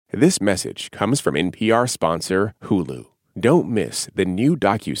This message comes from NPR sponsor Hulu. Don't miss the new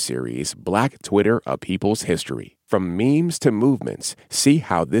docuseries Black Twitter: A People's History. From memes to movements, see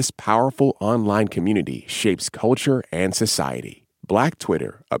how this powerful online community shapes culture and society. Black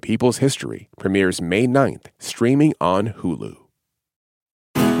Twitter: A People's History premieres May 9th, streaming on Hulu.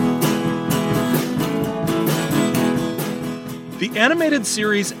 The animated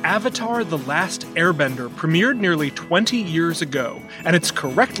series Avatar: The Last Airbender premiered nearly 20 years ago, and it's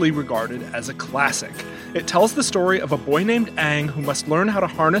correctly regarded as a classic. It tells the story of a boy named Aang who must learn how to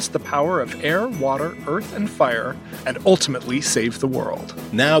harness the power of air, water, earth, and fire, and ultimately save the world.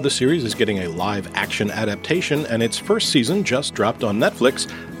 Now the series is getting a live-action adaptation, and its first season just dropped on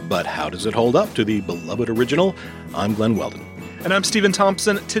Netflix. But how does it hold up to the beloved original? I'm Glenn Weldon. And I'm Stephen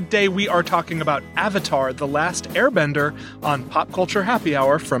Thompson. Today we are talking about Avatar: The Last Airbender on Pop Culture Happy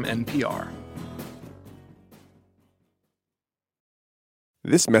Hour from NPR.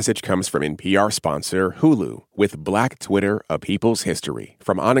 This message comes from NPR sponsor Hulu with Black Twitter: A People's History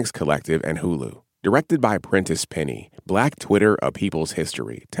from Onyx Collective and Hulu. Directed by Prentice Penny, Black Twitter: A People's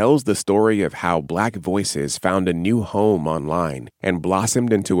History tells the story of how Black voices found a new home online and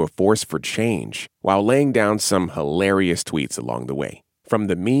blossomed into a force for change while laying down some hilarious tweets along the way. From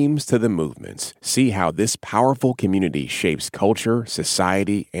the memes to the movements, see how this powerful community shapes culture,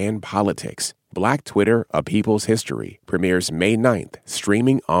 society, and politics. Black Twitter: A People's History premieres May 9th,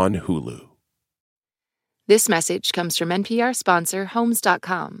 streaming on Hulu. This message comes from NPR sponsor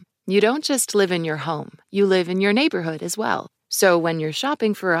Homes.com. You don't just live in your home, you live in your neighborhood as well. So when you're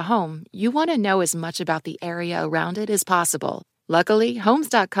shopping for a home, you want to know as much about the area around it as possible. Luckily,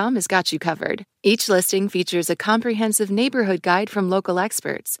 Homes.com has got you covered. Each listing features a comprehensive neighborhood guide from local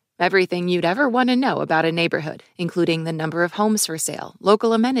experts. Everything you'd ever want to know about a neighborhood, including the number of homes for sale,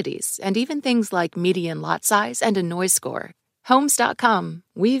 local amenities, and even things like median lot size and a noise score. Homes.com.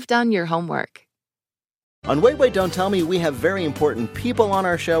 We've done your homework. On Wait, Wait, Don't Tell Me, we have very important people on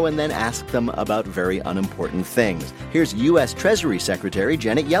our show and then ask them about very unimportant things. Here's U.S. Treasury Secretary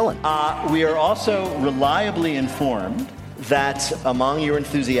Janet Yellen. We are also reliably informed that among your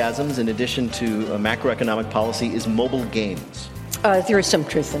enthusiasms, in addition to macroeconomic policy, is mobile games. There is some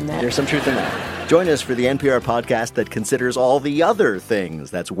truth in that. There's some truth in that. Join us for the NPR podcast that considers all the other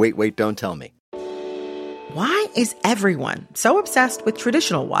things. That's Wait, Wait, Don't Tell Me. Why is everyone so obsessed with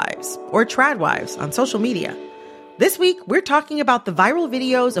traditional wives or trad wives on social media? This week, we're talking about the viral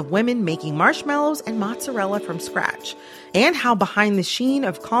videos of women making marshmallows and mozzarella from scratch, and how behind the sheen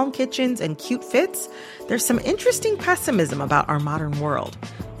of calm kitchens and cute fits, there's some interesting pessimism about our modern world.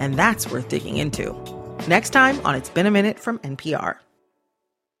 And that's worth digging into. Next time on It's Been a Minute from NPR.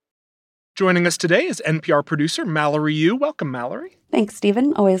 Joining us today is NPR producer Mallory Yu. Welcome, Mallory. Thanks,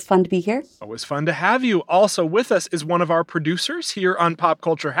 Stephen. Always fun to be here. Always fun to have you. Also with us is one of our producers here on Pop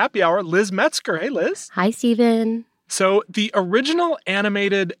Culture Happy Hour, Liz Metzger. Hey, Liz. Hi, Stephen. So the original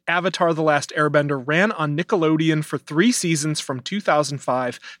animated Avatar: The Last Airbender ran on Nickelodeon for 3 seasons from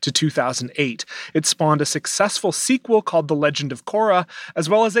 2005 to 2008. It spawned a successful sequel called The Legend of Korra, as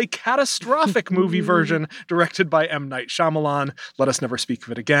well as a catastrophic movie version directed by M. Night Shyamalan. Let us never speak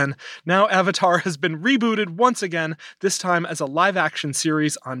of it again. Now Avatar has been rebooted once again, this time as a live-action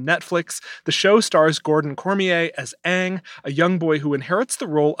series on Netflix. The show stars Gordon Cormier as Aang, a young boy who inherits the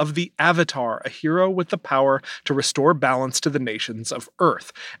role of the Avatar, a hero with the power to restore balance to the nations of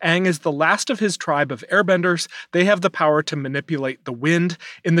Earth. Aang is the last of his tribe of airbenders. They have the power to manipulate the wind.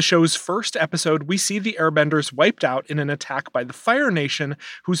 In the show's first episode, we see the airbenders wiped out in an attack by the Fire Nation,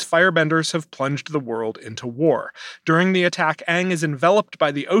 whose firebenders have plunged the world into war. During the attack, Aang is enveloped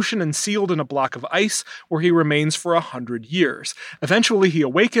by the ocean and sealed in a block of ice, where he remains for 100 years. Eventually, he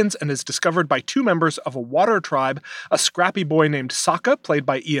awakens and is discovered by 2 members of a water tribe, a scrappy boy named Sokka, played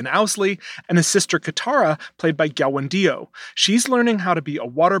by Ian Owsley, and his sister Katara, played by Dio. She's learning how to be a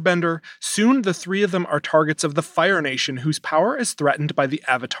waterbender. Soon, the 3 of them are targets of the Fire Nation, whose power is threatened by the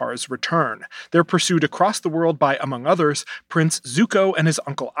Avatar's return. They're pursued across the world by, among others, Prince Zuko and his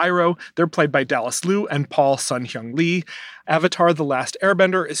uncle Iroh. They're played by Dallas Liu and Paul Sun-Hyung Lee. Avatar: The Last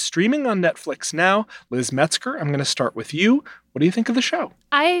Airbender is streaming on Netflix now. Liz Metzger, I'm going to start with you. What do you think of the show?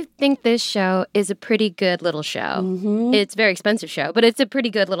 I think this show is a pretty good little show. Mm-hmm. It's a very expensive show, but it's a pretty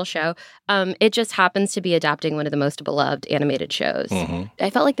good little show. It just happens to be adapting one of the most beloved animated shows. Mm-hmm. I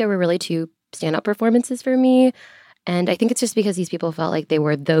felt like there were really 2 standout performances for me. And I think it's just because these people felt like they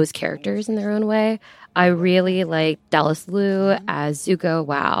were those characters in their own way. I really like Dallas Liu as Zuko.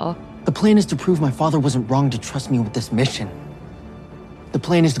 Wow. The plan is to prove my father wasn't wrong to trust me with this mission. The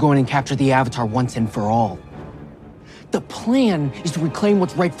plan is to go in and capture the Avatar once and for all. The plan is to reclaim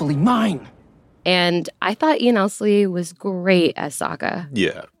what's rightfully mine. And I thought Ian Elsley was great as Sokka.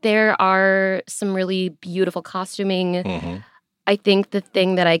 Yeah. There are some really beautiful costuming. I think the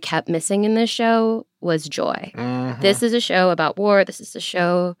thing that I kept missing in this show was joy. This is a show about war. This is a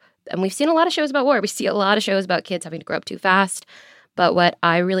show, and we've seen a lot of shows about war. We see a lot of shows about kids having to grow up too fast. But what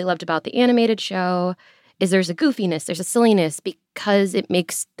I really loved about the animated show is there's a goofiness, there's a silliness, because it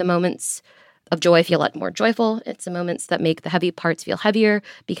makes the moments of joy feel a lot more joyful. It's the moments that make the heavy parts feel heavier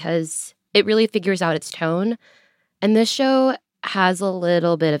because it really figures out its tone. And this show has a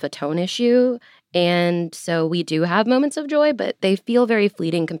little bit of a tone issue. And so we do have moments of joy, but they feel very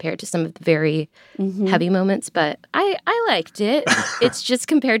fleeting compared to some of the very heavy moments. But I liked it. It's just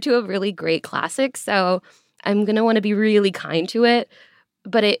compared to a really great classic. So I'm going to want to be really kind to it.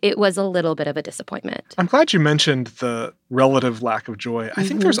 But it was a little bit of a disappointment. I'm glad you mentioned the relative lack of joy. I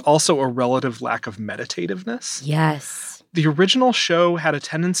think there's also a relative lack of meditativeness. Yes. The original show had a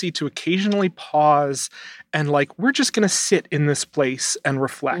tendency to occasionally pause and we're just going to sit in this place and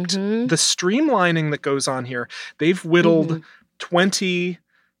reflect. The streamlining that goes on here, they've whittled 20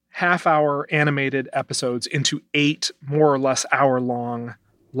 half-hour animated episodes into 8 more or less hour-long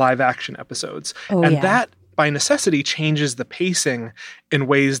live-action episodes. That, by necessity, changes the pacing in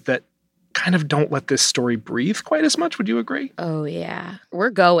ways that kind of don't let this story breathe quite as much. Would you agree? Oh, yeah. We're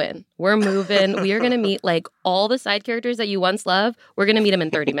going. We're moving. We are going to meet all the side characters that you once loved. We're going to meet them in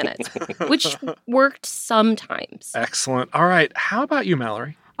 30 minutes, which worked sometimes. Excellent. All right. How about you,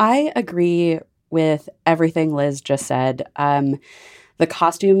 Mallory? I agree with everything Liz just said. The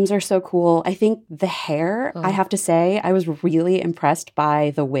costumes are so cool. I think the hair, I have to say, I was really impressed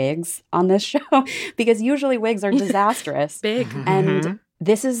by the wigs on this show because usually wigs are disastrous. Big. And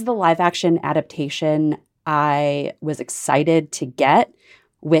this is the live action adaptation I was excited to get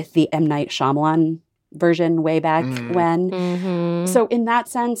with the M. Night Shyamalan version way back when. So in that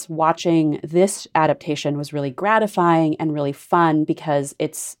sense, watching this adaptation was really gratifying and really fun because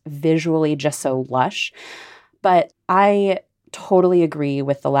it's visually just so lush. But I totally agree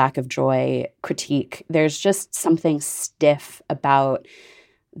with the lack of joy critique. There's just something stiff about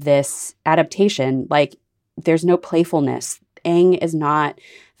this adaptation. There's no playfulness. Aang is not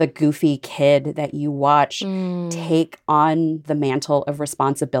the goofy kid that you watch take on the mantle of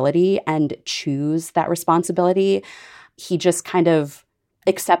responsibility and choose that responsibility. He just kind of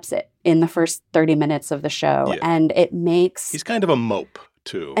accepts it in the first 30 minutes of the show. Yeah. And it makes... He's kind of a mope,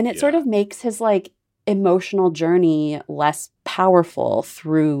 too. And it sort of makes his, emotional journey less powerful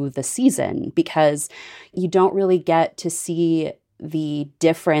through the season because you don't really get to see the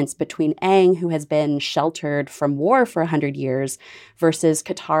difference between Aang, who has been sheltered from war for 100 years, versus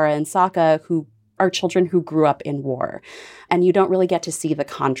Katara and Sokka, who are children who grew up in war. And you don't really get to see the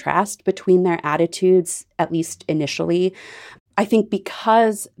contrast between their attitudes, at least initially. I think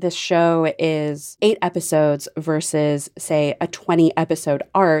because this show is 8 episodes versus, say, a 20-episode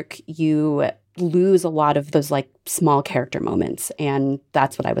arc, you lose a lot of those small character moments. And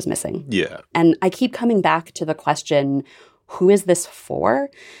that's what I was missing. Yeah. And I keep coming back to the question, who is this for?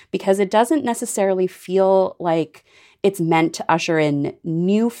 Because it doesn't necessarily feel like it's meant to usher in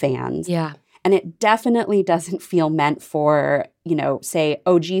new fans. Yeah. And it definitely doesn't feel meant for, say,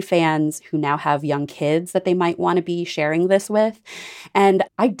 OG fans who now have young kids that they might want to be sharing this with. And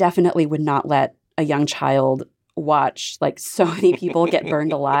I definitely would not let a young child watch so many people get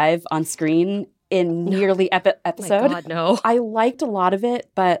burned alive on screen in nearly episode. My God, no. I liked a lot of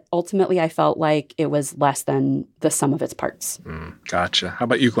it, but ultimately I felt like it was less than the sum of its parts. Gotcha. How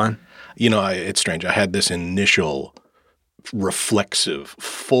about you, Glenn? It's strange. I had this initial reflexive,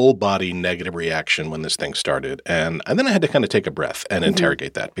 full-body negative reaction when this thing started. And then I had to kind of take a breath and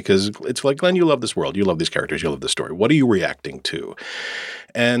interrogate that because it's like, Glenn, you love this world. You love these characters. You love this story. What are you reacting to?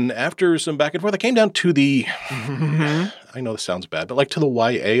 And after some back and forth, I came down to the I know this sounds bad, but to the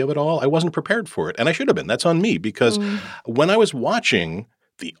YA of it all. I wasn't prepared for it. And I should have been. That's on me because when I was watching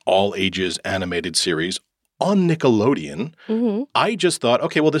the all-ages animated series on Nickelodeon, I just thought,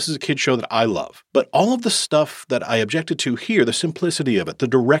 okay, well, this is a kid's show that I love. But all of the stuff that I objected to here, the simplicity of it, the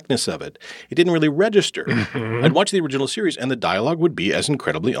directness of it, it didn't really register. I'd watch the original series and the dialogue would be as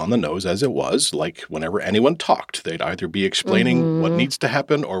incredibly on the nose as it was. Whenever anyone talked, they'd either be explaining what needs to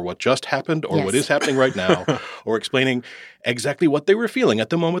happen or what just happened or what is happening right now or explaining exactly what they were feeling at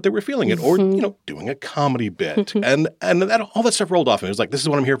the moment they were feeling it or, doing a comedy bit. And that all that stuff rolled off and it was this is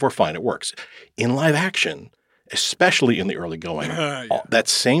what I'm here for. Fine, it works. In live action, especially in the early going, that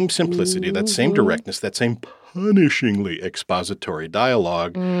same simplicity, that same directness, that same punishingly expository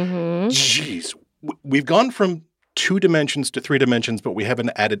dialogue, geez, we've gone from 2 dimensions to 3 dimensions, but we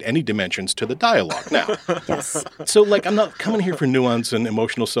haven't added any dimensions to the dialogue now. Yes. So, like, I'm not coming here for nuance and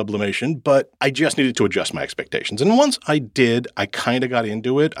emotional sublimation, but I just needed to adjust my expectations. And once I did, I kind of got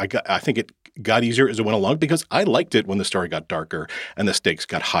into it. I think it got easier as it went along because I liked it when the story got darker and the stakes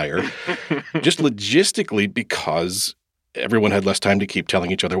got higher. Just logistically, because everyone had less time to keep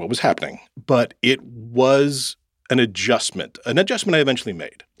telling each other what was happening. But it was an adjustment I eventually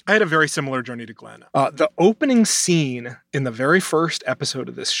made. I had a very similar journey to Glenn. The opening scene in the very first episode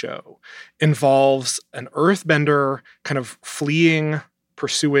of this show involves an earthbender kind of pursuing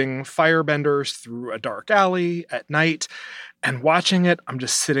firebenders through a dark alley at night. And watching it, I'm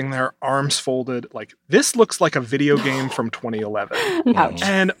just sitting there, arms folded, like, this looks like a video game from 2011. Ouch.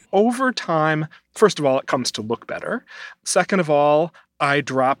 And over time, first of all, it comes to look better. Second of all, I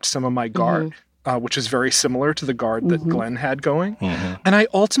dropped some of my guard. Which is very similar to the guard that Glenn had going. And I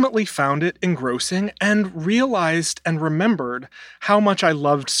ultimately found it engrossing and realized and remembered how much I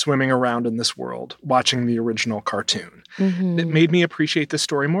loved swimming around in this world, watching the original cartoon. It made me appreciate the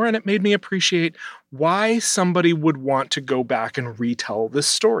story more, and it made me appreciate why somebody would want to go back and retell this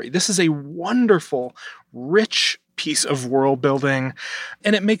story. This is a wonderful, rich piece of world building,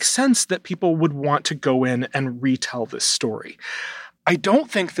 and it makes sense that people would want to go in and retell this story. I don't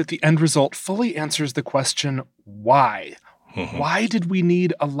think that the end result fully answers the question, why? Why did we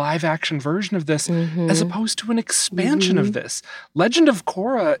need a live-action version of this as opposed to an expansion of this? Legend of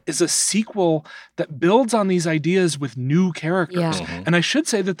Korra is a sequel that builds on these ideas with new characters. And I should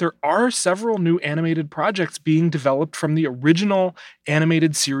say that there are several new animated projects being developed from the original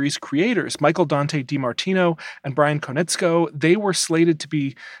animated series creators. Michael Dante DiMartino and Brian Konietzko, they were slated to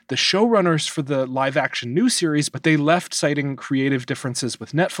be the showrunners for the live-action new series, but they left citing creative differences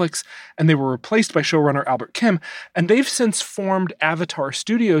with Netflix, and they were replaced by showrunner Albert Kim. And they've since formed Avatar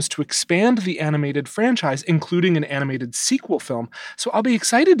Studios to expand the animated franchise, including an animated sequel film. So I'll be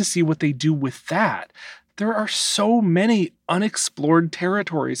excited to see what they do with that. There are so many unexplored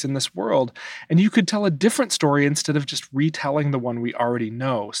territories in this world, and you could tell a different story instead of just retelling the one we already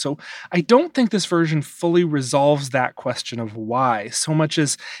know. So I don't think this version fully resolves that question of why, so much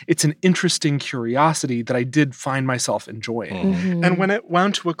as it's an interesting curiosity that I did find myself enjoying. And when it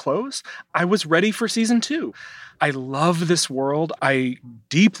wound to a close, I was ready for season 2. I love this world. I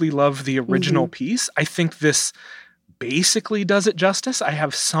deeply love the original piece. I think this basically does it justice. I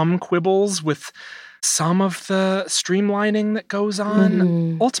have some quibbles with some of the streamlining that goes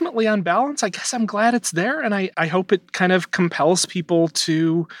on. Ultimately, on balance, I guess I'm glad it's there, and I hope it kind of compels people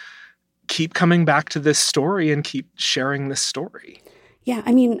to keep coming back to this story and keep sharing this story. Yeah,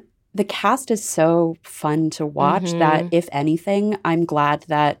 I mean, the cast is so fun to watch that, if anything, I'm glad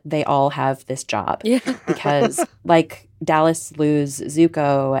that they all have this job. Because, like, Dallas Liu's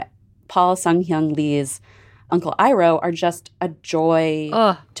Zuko, Paul Sung-hyun Lee's Uncle Iroh are just a joy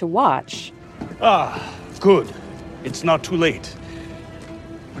to watch. Ah, good. It's not too late.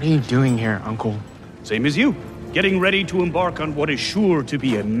 What are you doing here, Uncle? Same as you. Getting ready to embark on what is sure to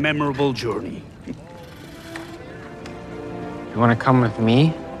be a memorable journey. You want to come with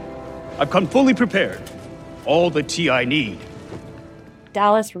me? I've come fully prepared. All the tea I need.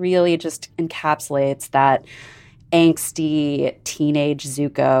 Dallas really just encapsulates that angsty teenage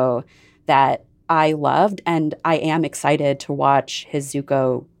Zuko that I loved, and I am excited to watch his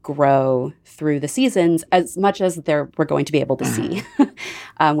Zuko grow through the seasons as much as we're going to be able to see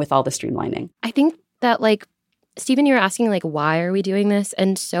with all the streamlining. I think that, like, Stephen, you were asking, like, why are we doing this?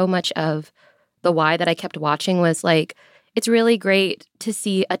 And so much of the why that I kept watching was, like, it's really great to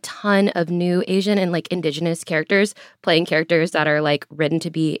see a ton of new Asian and, like, Indigenous characters playing characters that are, like, written to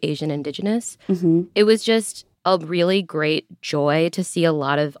be Asian Indigenous. It was just a really great joy to see a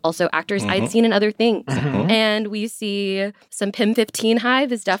lot of also actors I'd seen in other things. And we see some Pim 15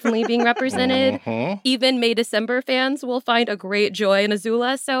 Hive is definitely being represented. Even May December fans will find a great joy in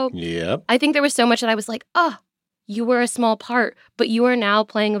Azula. So I think there was so much that I was like, oh, you were a small part, but you are now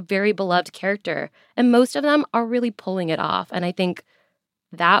playing a very beloved character. And most of them are really pulling it off. And I think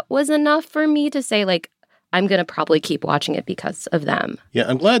that was enough for me to say, like, I'm going to probably keep watching it because of them. Yeah,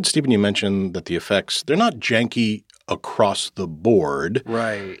 I'm glad, Stephen, you mentioned that the effects, they're not janky across the board.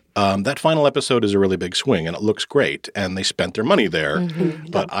 Right. That final episode is a really big swing, and it looks great, and they spent their money there.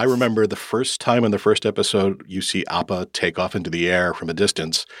 But I remember the first time in the first episode you see Appa take off into the air from a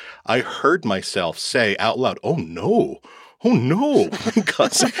distance, I heard myself say out loud, oh no, oh no,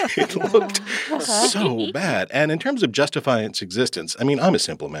 because it looked so bad. And in terms of justifying its existence, I mean, I'm a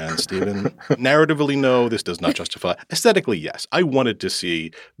simple man, Stephen. Narratively, no, this does not justify. Aesthetically, yes. I wanted to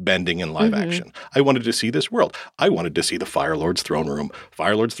see bending in live action. I wanted to see this world. I wanted to see the Fire Lord's throne room.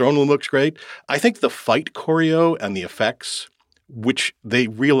 Fire Lord's throne room looks great. I think the fight choreo and the effects, which they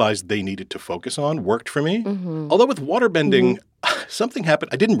realized they needed to focus on, worked for me. Although with waterbending, something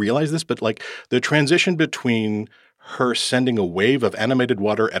happened. I didn't realize this, but like the transition between her sending a wave of animated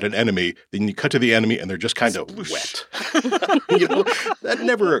water at an enemy, then you cut to the enemy and they're just kind of wet. That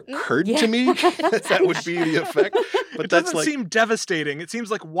never occurred to me that would be the effect. But It that's doesn't seem devastating. It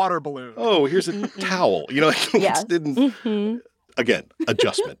seems like water balloon. oh, here's a towel. It didn't. Again,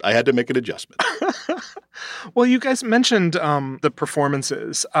 adjustment. I had to make an adjustment. Well, you guys mentioned the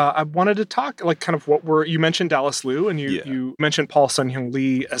performances. I wanted to talk kind of you mentioned Dallas Liu and you mentioned Paul Sun-Hyung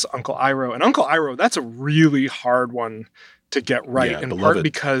Lee as Uncle Iroh. And Uncle Iroh, that's a really hard one to get right, in part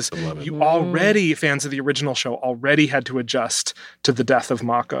because you already, fans of the original show, already had to adjust to the death of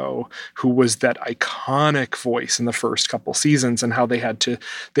Mako, who was that iconic voice in the first couple seasons, and how they had to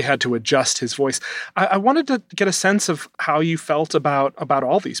adjust his voice. I wanted to get a sense of how you felt about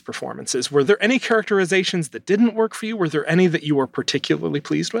all these performances. Were there any characterizations that didn't work for you? Were there any that you were particularly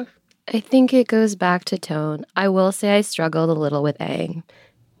pleased with? I think it goes back to tone. I will say I struggled a little with Aang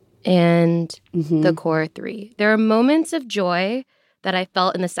and the core three. There are moments of joy that I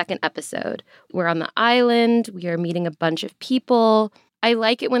felt in the second episode. We're on the island. We are meeting a bunch of people. I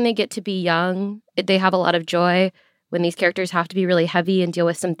like it when they get to be young. They have a lot of joy. When these characters have to be really heavy and deal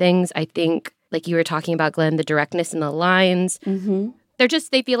with some things, I think, like you were talking about, Glenn, the directness in the lines.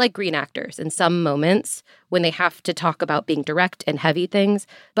 They feel like green actors in some moments when they have to talk about being direct and heavy things.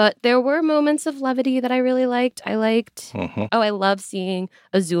 But there were moments of levity that I really liked. I love seeing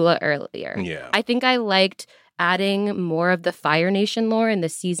Azula earlier. Yeah. I think I liked adding more of the Fire Nation lore in the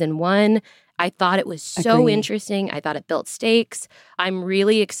season 1. I thought it was so interesting. I thought it built stakes. I'm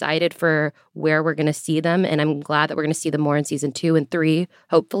really excited for where we're going to see them, and I'm glad that we're going to see them more in season 2 and 3,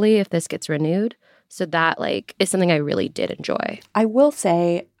 hopefully, if this gets renewed. So that is something I really did enjoy. I will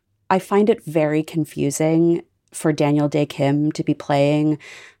say I find it very confusing for Daniel Dae Kim to be playing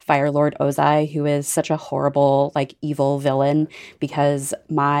Fire Lord Ozai, who is such a horrible, evil villain, because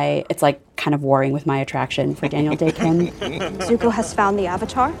it's kind of warring with my attraction for Daniel Dae Kim. Zuko has found the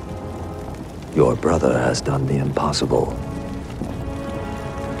Avatar? Your brother has done the impossible,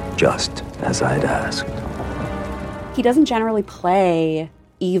 just as I'd asked. He doesn't generally play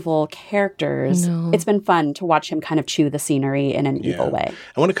evil characters. No. It's been fun to watch him kind of chew the scenery in an evil way.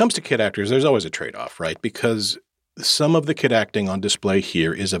 And when it comes to kid actors, there's always a trade-off, right? Because some of the kid acting on display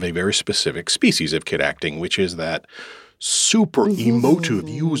here is of a very specific species of kid acting, which is that super emotive,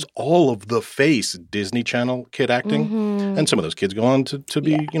 use all of the face Disney Channel kid acting. And some of those kids go on to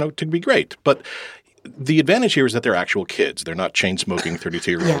be, to be great. But the advantage here is that they're actual kids. They're not chain-smoking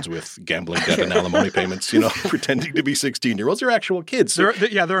 32-year-olds with gambling debt and alimony payments, pretending to be 16-year-olds. They're actual kids. There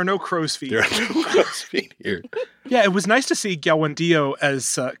are no crow's feet. There are no crow's feet here. Yeah, it was nice to see Gyawan Dio as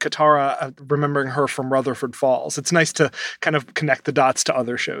Katara, remembering her from Rutherford Falls. It's nice to kind of connect the dots to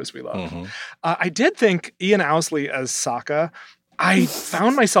other shows we love. I did think Ian Owsley as Sokka, I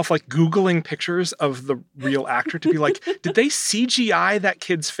found myself Googling pictures of the real actor to be like, did they CGI that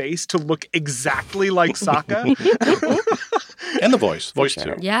kid's face to look exactly like Sokka? And the voice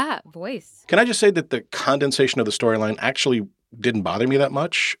too. Yeah, voice. Can I just say that the condensation of the storyline actually didn't bother me that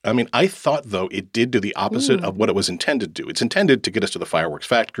much? I mean, I thought, though, it did do the opposite of what it was intended to do. It's intended to get us to the fireworks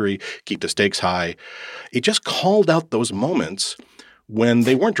factory, keep the stakes high. It just called out those moments when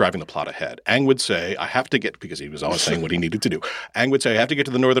they weren't driving the plot ahead. Aang would say, I have to get, because he was always saying what he needed to do. Aang would say, I have to get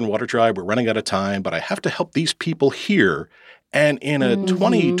to the Northern Water Tribe. We're running out of time, but I have to help these people here. And in a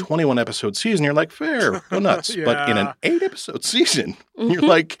 21 episode season, you're like, fair, go nuts. Yeah. But in an 8 episode season, you're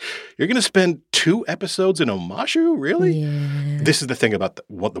like, you're going to spend 2 episodes in Omashu? Really? Yeah. This is the thing about the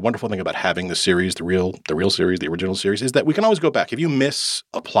wonderful thing about having the series, the real series, the original series, is that we can always go back. If you miss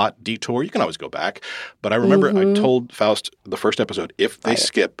a plot detour, you can always go back. But I remember I told Faust the first episode, if they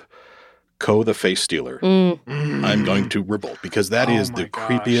skip Ko the Face Stealer, I'm going to revolt, because that is the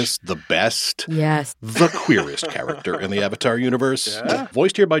creepiest, the best, the queerest character in the Avatar universe. Yeah.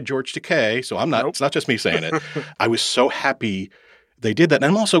 Voiced here by George Takei, so it's not just me saying it. I was so happy they did that. And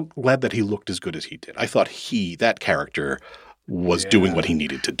I'm also glad that he looked as good as he did. I thought that character was doing what he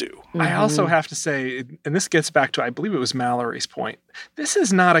needed to do. I also have to say, and this gets back to, I believe it was Mallory's point, this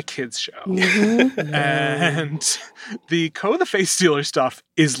is not a kid's show. And the Ko the Face Stealer stuff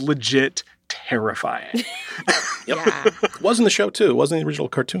is legit terrifying. Yeah. It was in the show, too. It wasn't the original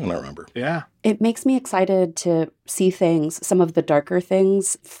cartoon, I remember. Yeah. It makes me excited to see things, some of the darker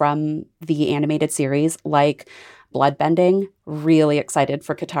things from the animated series, like bloodbending. Really excited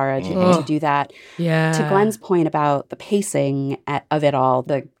for Katara to do that. Yeah. To Glenn's point about the pacing of it all,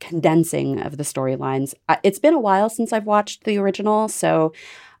 the condensing of the storylines, it's been a while since I've watched the original, so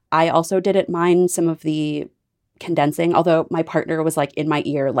I also didn't mind some of the condensing, although my partner was like in my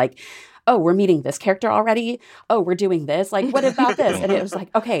ear, like, oh, we're meeting this character already? Oh, we're doing this? Like, what about this? And it was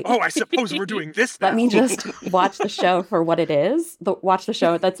like, okay. Oh, I suppose we're doing this now. Let me just watch the show for what it is. Watch the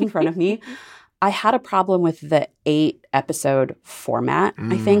show that's in front of me. I had a problem with the 8-episode format,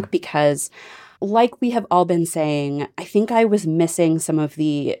 I think, because like we have all been saying, I think I was missing some of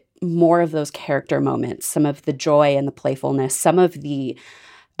the more of those character moments, some of the joy and the playfulness,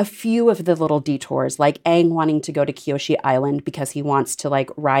 a few of the little detours, like Aang wanting to go to Kyoshi Island because he wants to like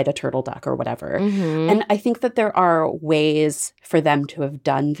ride a turtle duck or whatever. And I think that there are ways for them to have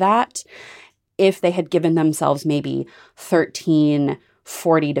done that if they had given themselves maybe 13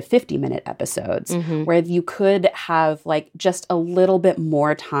 40 to 50 minute episodes where you could have like just a little bit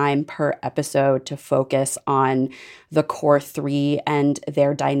more time per episode to focus on the core 3 and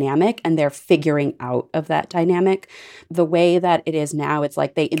their dynamic and their figuring out of that dynamic. The way that it is now, it's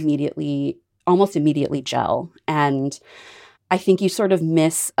like they almost immediately gel. And I think you sort of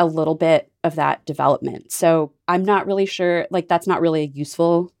miss a little bit of that development. So I'm not really sure, like that's not really a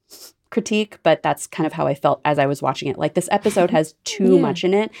useful critique, but that's kind of how I felt as I was watching it. Like this episode has too much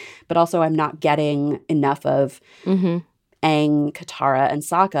in it, but also I'm not getting enough of Aang, Katara, and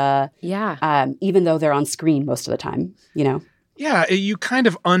Sokka. Yeah. Even though they're on screen most of the time, you know? Yeah, you kind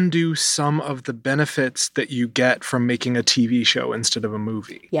of undo some of the benefits that you get from making a TV show instead of a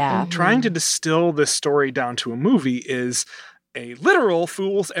movie. Yeah. Trying to distill this story down to a movie is a literal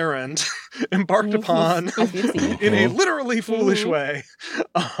fool's errand embarked upon in a literally foolish way.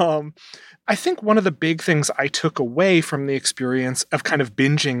 I think one of the big things I took away from the experience of kind of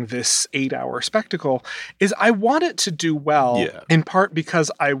binging this 8-hour spectacle is I want it to do well, in part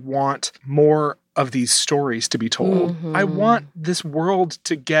because I want more of these stories to be told. I want this world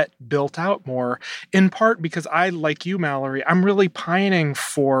to get built out more, in part because I, like you, Mallory, I'm really pining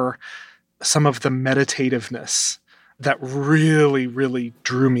for some of the meditativeness that really, really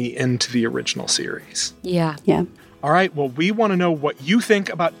drew me into the original series. Yeah. Yeah. All right, well, we want to know what you think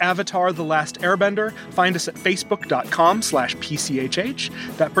about Avatar: The Last Airbender. Find us at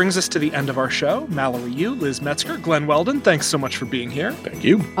facebook.com/PCHH. That brings us to the end of our show. Mallory Yu, Liz Metzger, Glenn Weldon, thanks so much for being here. Thank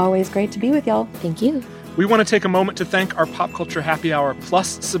you. Always great to be with y'all. Thank you. We want to take a moment to thank our Pop Culture Happy Hour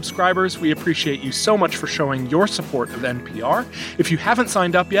Plus subscribers. We appreciate you so much for showing your support of NPR. If you haven't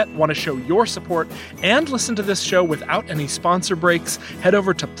signed up yet, want to show your support, and listen to this show without any sponsor breaks, head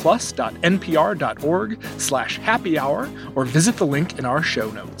over to plus.npr.org/happy hour or visit the link in our show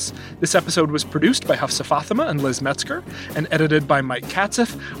notes. This episode was produced by Hafsa Fatima and Liz Metzger and edited by Mike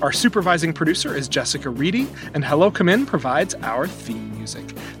Katzif. Our supervising producer is Jessica Reedy, and Hello Come In provides our theme music.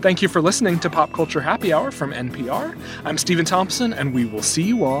 Thank you for listening to Pop Culture Happy Hour from NPR. I'm Stephen Thompson, and we will see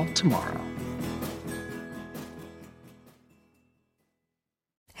you all tomorrow.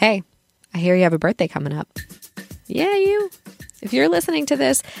 Hey, I hear you have a birthday coming up. Yeah, you. If you're listening to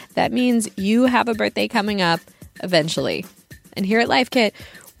this, that means you have a birthday coming up eventually. And here at Life Kit,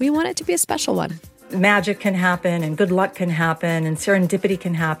 we want it to be a special one. Magic can happen, and good luck can happen, and serendipity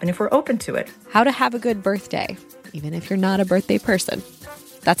can happen if we're open to it. How to have a good birthday, even if you're not a birthday person.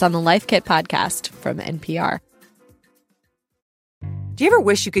 That's on the Life Kit podcast from NPR. Do you ever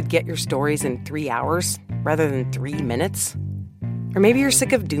wish you could get your stories in 3 hours rather than 3 minutes? Or maybe you're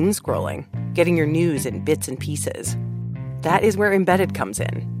sick of doom scrolling, getting your news in bits and pieces. That is where Embedded comes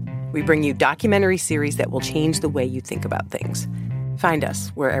in. We bring you documentary series that will change the way you think about things. Find us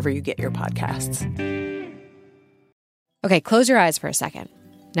wherever you get your podcasts. Okay, close your eyes for a second.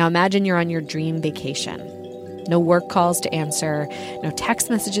 Now imagine you're on your dream vacation. No work calls to answer, no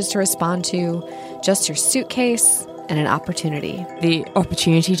text messages to respond to, just your suitcase and an opportunity. The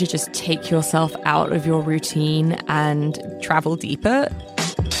opportunity to just take yourself out of your routine and travel deeper.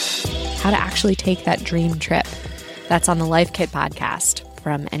 How to actually take that dream trip. That's on the Life Kit podcast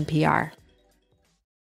from NPR.